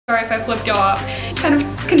Sorry if I flipped y'all off. Kind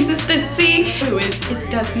of consistency. Ooh,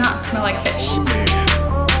 it does not smell like fish.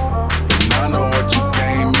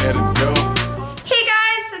 Hey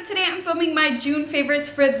guys, so today I'm filming my June favorites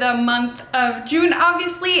for the month of June.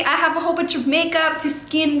 Obviously, I have a whole bunch of makeup to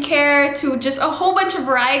skincare to just a whole bunch of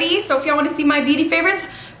variety. So if y'all want to see my beauty favorites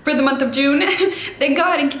for the month of June, then go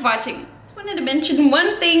ahead and keep watching. I wanted to mention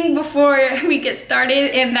one thing before we get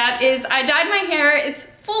started, and that is I dyed my hair. It's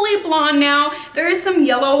fully blonde now. There is some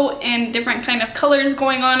yellow and different kind of colors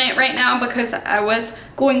going on it right now because I was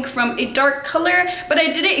going from a dark color, but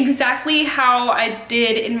I did it exactly how I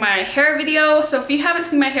did in my hair video. So if you haven't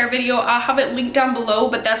seen my hair video, I'll have it linked down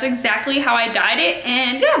below, but that's exactly how I dyed it.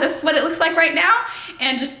 And yeah, this is what it looks like right now.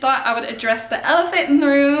 And just thought I would address the elephant in the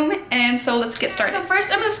room. And so let's get started. So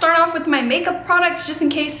first I'm gonna start off with my makeup products just in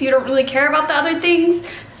case you don't really care about the other things.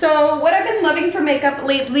 So what I've been loving for makeup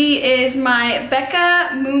lately is my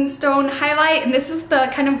Becca Moonstone highlight, and this is the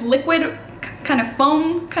kind of liquid, kind of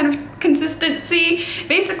foam kind of consistency.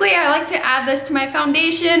 Basically, I like to add this to my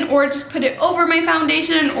foundation or just put it over my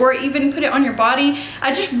foundation or even put it on your body.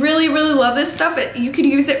 I just really love this stuff. You could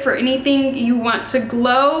use it for anything you want to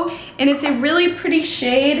glow, and it's a really pretty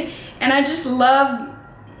shade, and I just love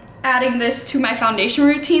adding this to my foundation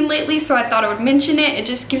routine lately, so I thought I would mention it. It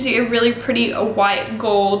just gives you a really pretty white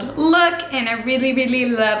gold look, and I really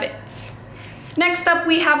love it. Next up,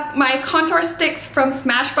 we have my contour sticks from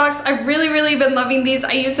Smashbox. I've really been loving these.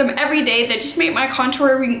 I use them every day. They just make my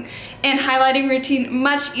contouring and highlighting routine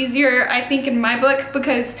much easier, I think, in my book,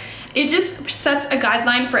 because it just sets a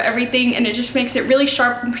guideline for everything, and it just makes it really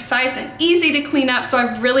sharp and precise and easy to clean up. So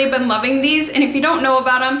I've really been loving these, and if you don't know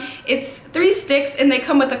about them, it's 3 sticks, and they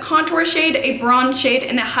come with a contour shade, a bronze shade,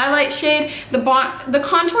 and a highlight shade. The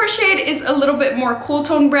contour shade is a little bit more cool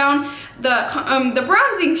tone brown. The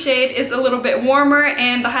bronzing shade is a little bit warmer,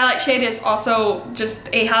 and the highlight shade is also just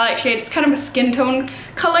a highlight shade. It's kind of a skin tone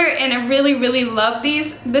color, and I really love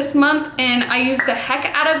these this month, and I use the heck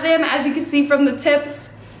out of them, as you can see from the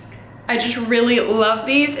tips. I just really love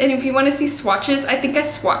these, and if you want to see swatches, I think I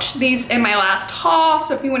swatched these in my last haul,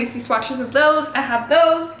 so if you want to see swatches of those, I have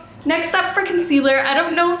those. Next up for concealer, I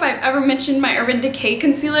don't know if I've ever mentioned my Urban Decay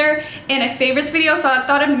concealer in a favorites video, so I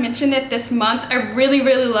thought I'd mention it this month. I really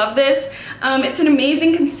love this. It's an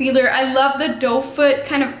amazing concealer. I love the doe foot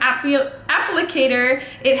kind of applicator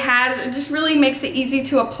it has. It just really makes it easy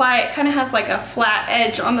to apply. It kind of has like a flat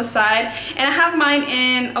edge on the side, and I have mine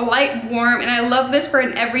in a light warm, and I love this for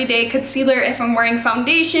an everyday concealer. If I'm wearing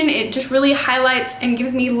foundation, it just really highlights and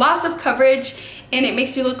gives me lots of coverage, and it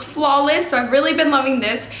makes you look flawless. So I've really been loving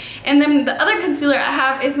this. And then the other concealer I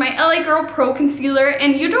have is my LA Girl Pro concealer,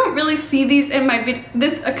 and you don't really see these in my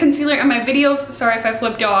concealer in my videos. Sorry if I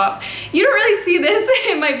flipped y'all off. You don't really see this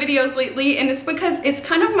in my videos lately, and it's because it's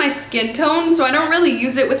kind of my skin tone, so I don't really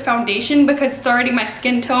use it with foundation because it's already my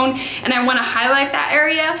skin tone and I want to highlight that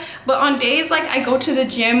area. But on days like I go to the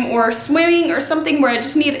gym or swimming or something where I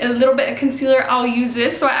just need a little bit of concealer, I'll use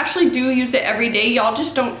this. So I actually do use it every day. Y'all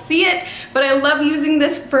just don't see it, but I love using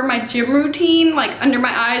this for my gym routine, like under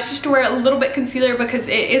my eyes, just to wear a little bit concealer because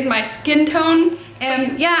it is my skin tone.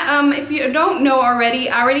 And yeah, if you don't know already,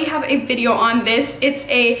 I already have a video on this. It's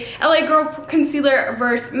a LA Girl concealer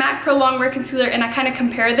versus MAC Pro Longwear concealer, and I kind of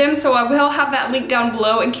compare them, so I will have that link down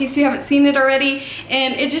below in case you haven't seen it already.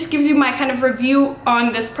 And it just gives you my kind of review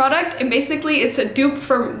on this product, and basically it's a dupe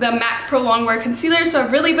for the MAC Pro Longwear concealer, so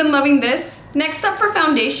I've really been loving this. Next up for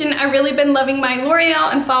foundation, I've really been loving my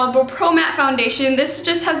L'Oreal Infallible Pro Matte Foundation. This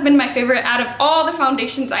just has been my favorite out of all the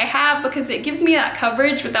foundations I have because it gives me that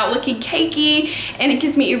coverage without looking cakey, and it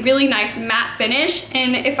gives me a really nice matte finish.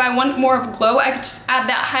 And if I want more of a glow, I could just add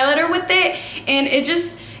that highlighter with it, and it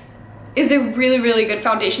just is a really good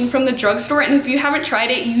foundation from the drugstore. And if you haven't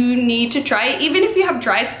tried it, you need to try it, even if you have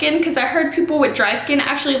dry skin, because I heard people with dry skin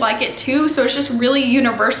actually like it too, so it's just really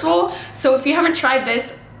universal. So if you haven't tried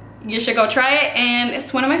this, you should go try it, and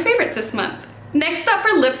it's one of my favorites this month. Next up for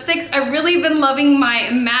lipsticks, I've really been loving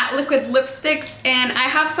my matte liquid lipsticks, and I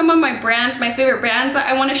have some of my brands, my favorite brands that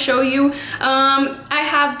I want to show you. I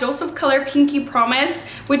have Dose of Color Pinky Promise,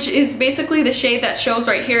 which is basically the shade that shows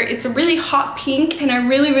right here. It's a really hot pink, and I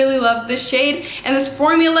really love this shade. And this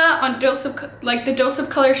formula on the Dose of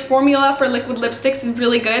Colors formula for liquid lipsticks is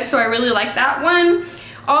really good, so I really like that one.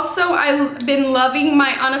 Also, I've been loving my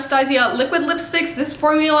Anastasia liquid lipsticks. This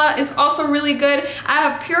formula is also really good. I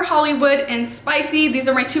have Pure Hollywood and Spicy. These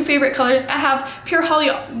are my 2 favorite colors. I have Pure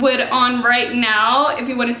Hollywood on right now if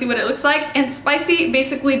you want to see what it looks like. And Spicy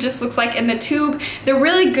basically just looks like in the tube. They're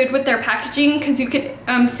really good with their packaging because you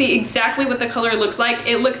can see exactly what the color looks like.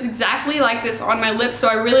 It looks exactly like this on my lips, so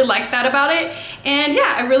I really like that about it. And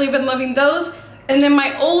yeah, I've really been loving those. And then my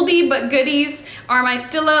oldie but goodies are my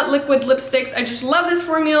Stila liquid lipsticks. I just love this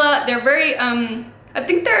formula. They're very, I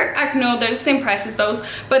think they're the same price as those,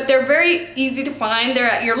 but they're very easy to find. They're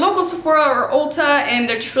at your local Sephora or Ulta, and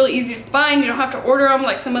they're just really easy to find. You don't have to order them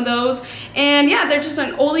like some of those. And yeah, they're just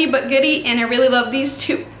an oldie but goodie, and I really love these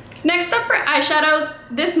too. Next up for eyeshadows,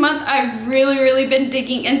 this month I've really been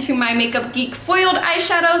digging into my Makeup Geek foiled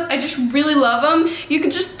eyeshadows. I just really love them. You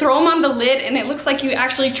could just throw them on the lid and it looks like you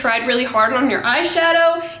actually tried really hard on your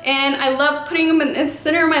eyeshadow, and I love putting them in the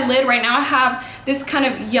center of my lid. Right now I have this kind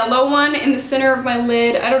of yellow one in the center of my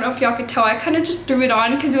lid. I don't know if y'all could tell, I kind of just threw it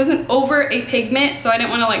on because it wasn't over a pigment, so I didn't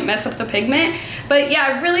want to like mess up the pigment. But yeah,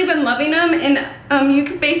 I've really been loving them, and you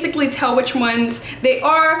can basically tell which ones they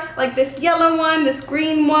are, like this yellow one, this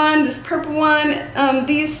green one, this purple one,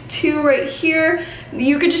 these two right here.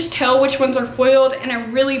 You could just tell which ones are foiled, and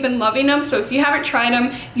I've really been loving them. So if you haven't tried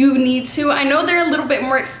them, you need to. I know they're a little bit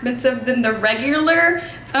more expensive than the regular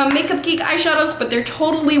Makeup Geek eyeshadows, but they're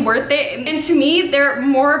totally worth it. And to me, they're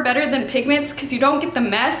better than pigments because you don't get the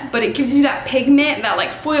mess, but it gives you that pigment, that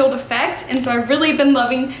like foiled effect. And so I've really been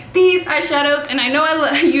loving these eyeshadows, and I know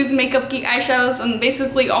I use Makeup Geek eyeshadows on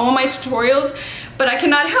basically all my tutorials, but I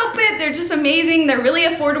cannot help it. They're just amazing. They're really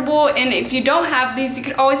affordable, and if you don't have these, you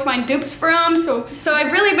could always find dupes for them. So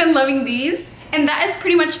I've really been loving these. And that is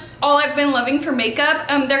pretty much all I've been loving for makeup.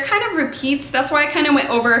 They're kind of repeats. That's why I kind of went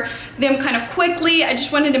over them kind of quickly. I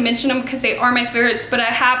just wanted to mention them because they are my favorites, but I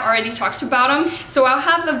have already talked about them. So I'll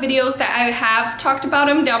have the videos that I have talked about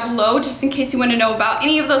them down below, just in case you want to know about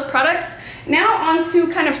any of those products. Now on to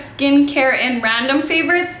kind of skincare and random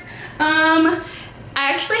favorites.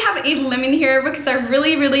 I actually have a lemon here because I've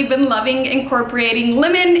really been loving incorporating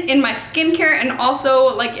lemon in my skincare and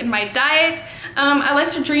also like in my diet. I like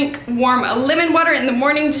to drink warm lemon water in the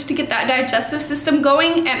morning just to get that digestive system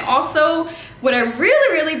going, and also what I've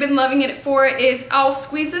really been loving it for is I'll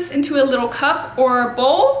squeeze this into a little cup or a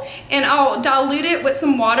bowl, and I'll dilute it with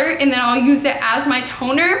some water, and then I'll use it as my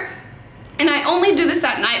toner. And I only do this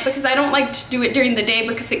at night because I don't like to do it during the day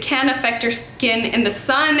because it can affect your skin in the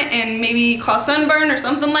sun and maybe cause sunburn or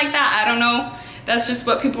something like that. I don't know. That's just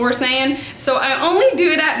what people were saying. So I only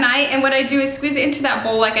do it at night, and what I do is squeeze it into that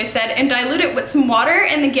bowl, like I said, and dilute it with some water,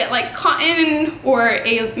 and then get like cotton or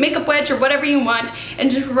a makeup wedge or whatever you want, and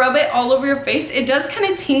just rub it all over your face. It does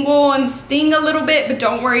kind of tingle and sting a little bit, but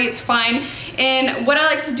don't worry, it's fine. And what I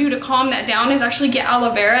like to do to calm that down is actually get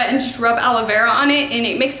aloe vera and just rub aloe vera on it, and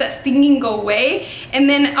it makes that stinging go away. And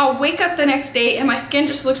then I'll wake up the next day and my skin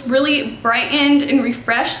just looks really brightened and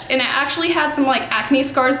refreshed, and I actually had some like acne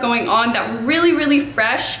scars going on that were really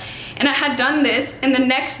fresh, and I had done this, and the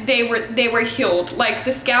next day they were healed. Like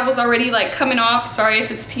the scab was already like coming off. Sorry if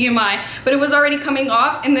it's TMI, but it was already coming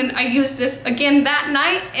off. And then I used this again that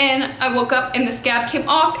night, and I woke up and the scab came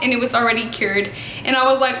off and it was already cured. And I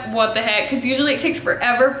was like, what the heck? Because usually it takes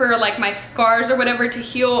forever for like my scars or whatever to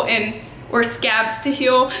heal, or scabs to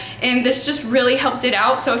heal, and this just really helped it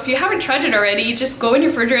out. So if you haven't tried it already, just go in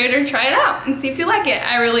your refrigerator and try it out and see if you like it.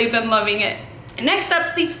 I really been loving it. Next up,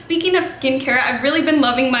 speaking of skincare, I've really been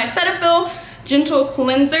loving my Cetaphil Gentle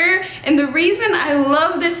Cleanser, and the reason I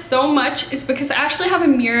love this so much is because I actually have a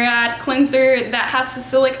Murad cleanser that has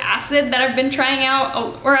salicylic acid that I've been trying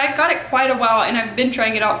out, or I got it quite a while and I've been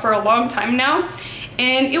trying it out for a long time now,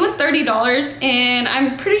 and it was $30, and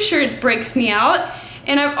I'm pretty sure it breaks me out.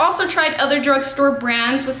 And I've also tried other drugstore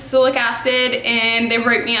brands with salicylic acid and they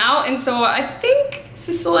break me out, and so I think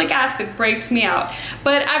salicylic acid breaks me out.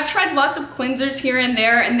 But I've tried lots of cleansers here and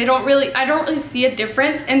there, and I don't really see a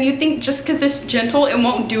difference. And you think just because it's gentle it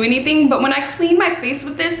won't do anything, but when I clean my face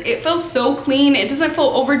with this, it feels so clean. It doesn't feel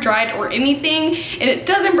over dried or anything, and it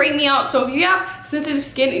doesn't break me out. So if you have sensitive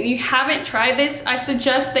skin and you haven't tried this, I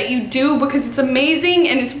suggest that you do, because it's amazing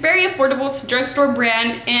and it's very affordable. It's a drugstore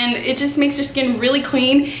brand, and it just makes your skin really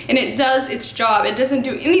clean, and it does its job. It doesn't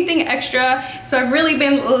do anything extra. So I've really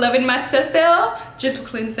been loving my Cetaphil Gentle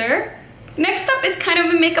Cleanser. Next up is kind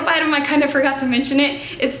of a makeup item. I kind of forgot to mention it.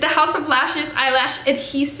 It's the House of Lashes eyelash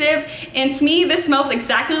adhesive, and to me this smells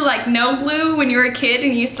exactly like nail glue when you were a kid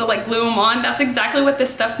and you used to like glue them on. That's exactly what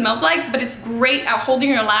this stuff smells like, but it's great at holding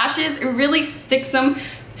your lashes. It really sticks them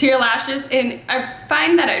to your lashes, and I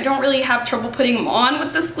find that I don't really have trouble putting them on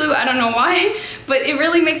with this glue. I don't know why, but it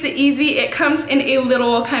really makes it easy. It comes in a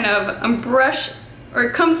little kind of brush, or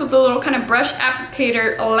it comes with a little kind of brush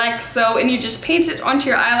applicator like so, and you just paint it onto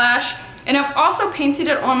your eyelash. And I've also painted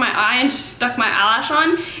it on my eye and just stuck my eyelash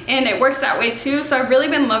on, and it works that way too. So I've really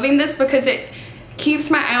been loving this because it keeps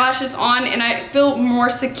my eyelashes on, and I feel more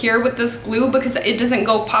secure with this glue because it doesn't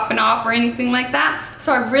go popping off or anything like that.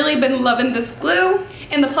 So I've really been loving this glue.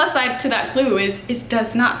 And the plus side to that glue is it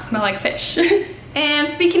does not smell like fish.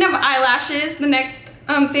 And speaking of eyelashes, the next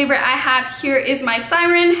favorite I have here is my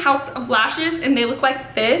Siren House of Lashes, and they look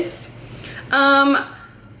like this.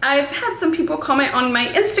 I've had some people comment on my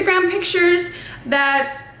Instagram pictures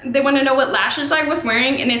that they want to know what lashes I was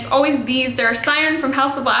wearing, and it's always these. They're Siren from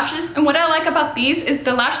House of Lashes, and what I like about these is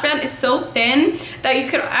the lash band is so thin that you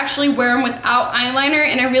could actually wear them without eyeliner,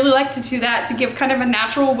 and I really like to do that to give kind of a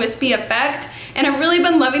natural wispy effect. And I've really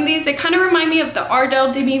been loving these. They kind of remind me of the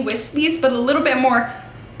Ardell Demi Wispies, but a little bit more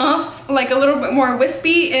like a little bit more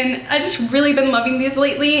wispy, and I just really been loving these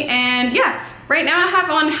lately. And yeah, right now I have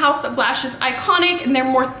on House of Lashes Iconic, and they're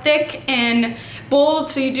more thick and bold,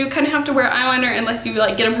 so you do kind of have to wear eyeliner unless you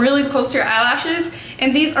like get them really close to your eyelashes,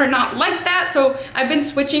 and these are not like that. So I've been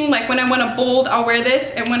switching, like when I want a bold I'll wear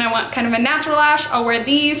this, and when I want kind of a natural lash I'll wear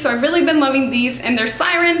these. So I've really been loving these, and they're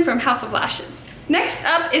Siren from House of Lashes. Next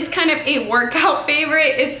up is kind of a workout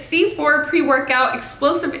favorite. It's C4 pre-workout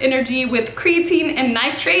explosive energy with creatine and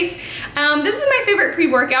nitrates. This is my favorite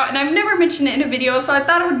pre-workout, and I've never mentioned it in a video, so I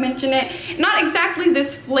thought I would mention it. Not exactly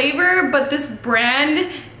this flavor, but this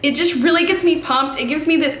brand. It just really gets me pumped. It gives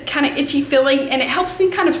me this kind of itchy feeling, and it helps me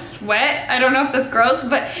kind of sweat. I don't know if that's gross,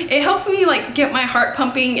 but it helps me like get my heart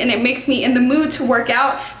pumping, and it makes me in the mood to work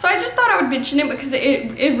out. So I just thought I would mention it because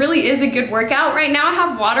it really is a good workout. Right now I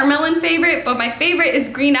have watermelon favorite, but my favorite is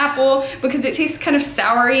green apple because it tastes kind of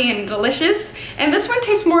soury and delicious. And this one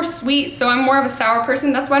tastes more sweet, so I'm more of a sour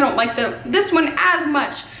person. That's why I don't like this one as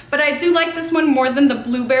much, but I do like this one more than the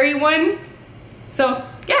blueberry one. So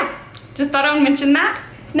yeah, just thought I would mention that.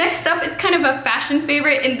 Next up is kind of a fashion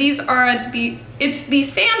favorite, and these are it's the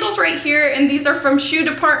sandals right here, and these are from Shoe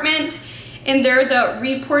Department, and they're the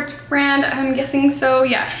Report brand, I'm guessing so,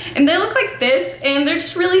 yeah. And they look like this, and they're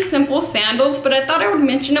just really simple sandals, but I thought I would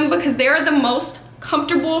mention them because they are the most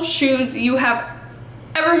comfortable shoes you have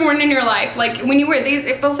ever worn in your life. Like when you wear these,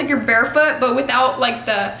 it feels like you're barefoot, but without like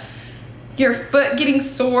your foot getting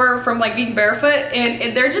sore from like being barefoot.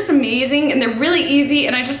 And they're just amazing, and they're really easy,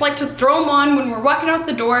 and I just like to throw them on when we're walking out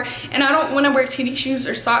the door, and I don't want to wear tennis shoes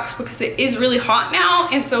or socks because it is really hot now.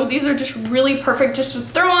 And so these are just really perfect just to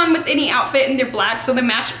throw on with any outfit, and they're black so they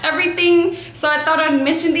match everything. So I thought I'd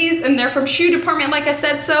mention these, and they're from Shoe Department like I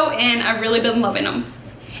said so, and I've really been loving them.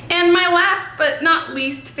 And my last but not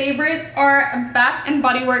least favorite are Bath &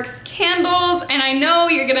 Body Works candles, and I know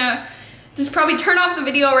you're gonna just probably turn off the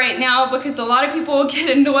video right now because a lot of people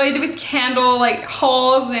get annoyed with candle like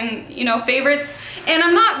hauls and, you know, favorites. And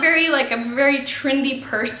I'm not very like a very trendy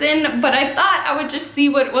person, but I thought I would just see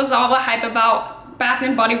what was all the hype about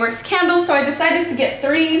Bath & Body Works candles. So I decided to get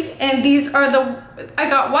 3, and these are I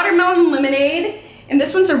got Watermelon Lemonade, and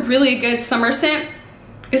this one's a really good summer scent.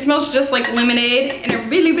 It smells just like lemonade, and I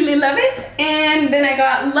really, really love it. And then I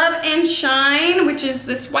got Love and Shine, which is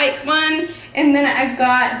this white one. And then I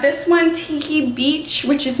got this one, Tiki Beach,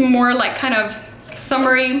 which is more like kind of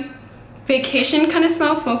summery vacation kind of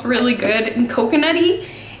smell. Smells really good and coconutty.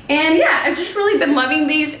 And yeah, I've just really been loving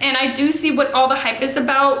these, and I do see what all the hype is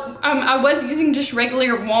about. I was using just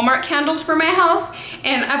regular Walmart candles for my house,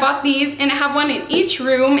 and I bought these, and I have one in each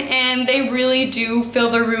room, and they really do fill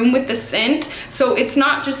the room with the scent. So it's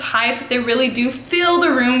not just hype, they really do fill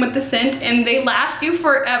the room with the scent, and they last you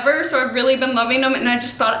forever. So I've really been loving them, and I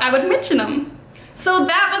just thought I would mention them. So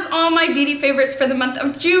that was all my beauty favorites for the month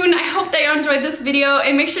of June. I hope that you enjoyed this video,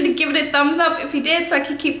 and make sure to give it a thumbs up if you did so I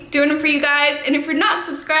can keep doing them for you guys. And if you're not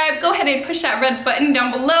subscribed, go ahead and push that red button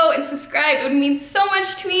down below and subscribe. It would mean so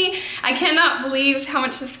much to me. I cannot believe how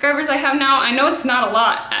much subscribers I have now. I know it's not a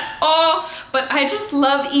lot at all, but I just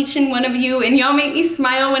love each and one of you, and y'all make me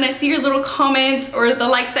smile when I see your little comments or the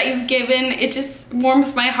likes that you've given. It just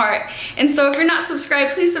warms my heart. And so if you're not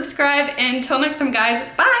subscribed, please subscribe, and until next time guys,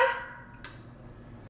 bye!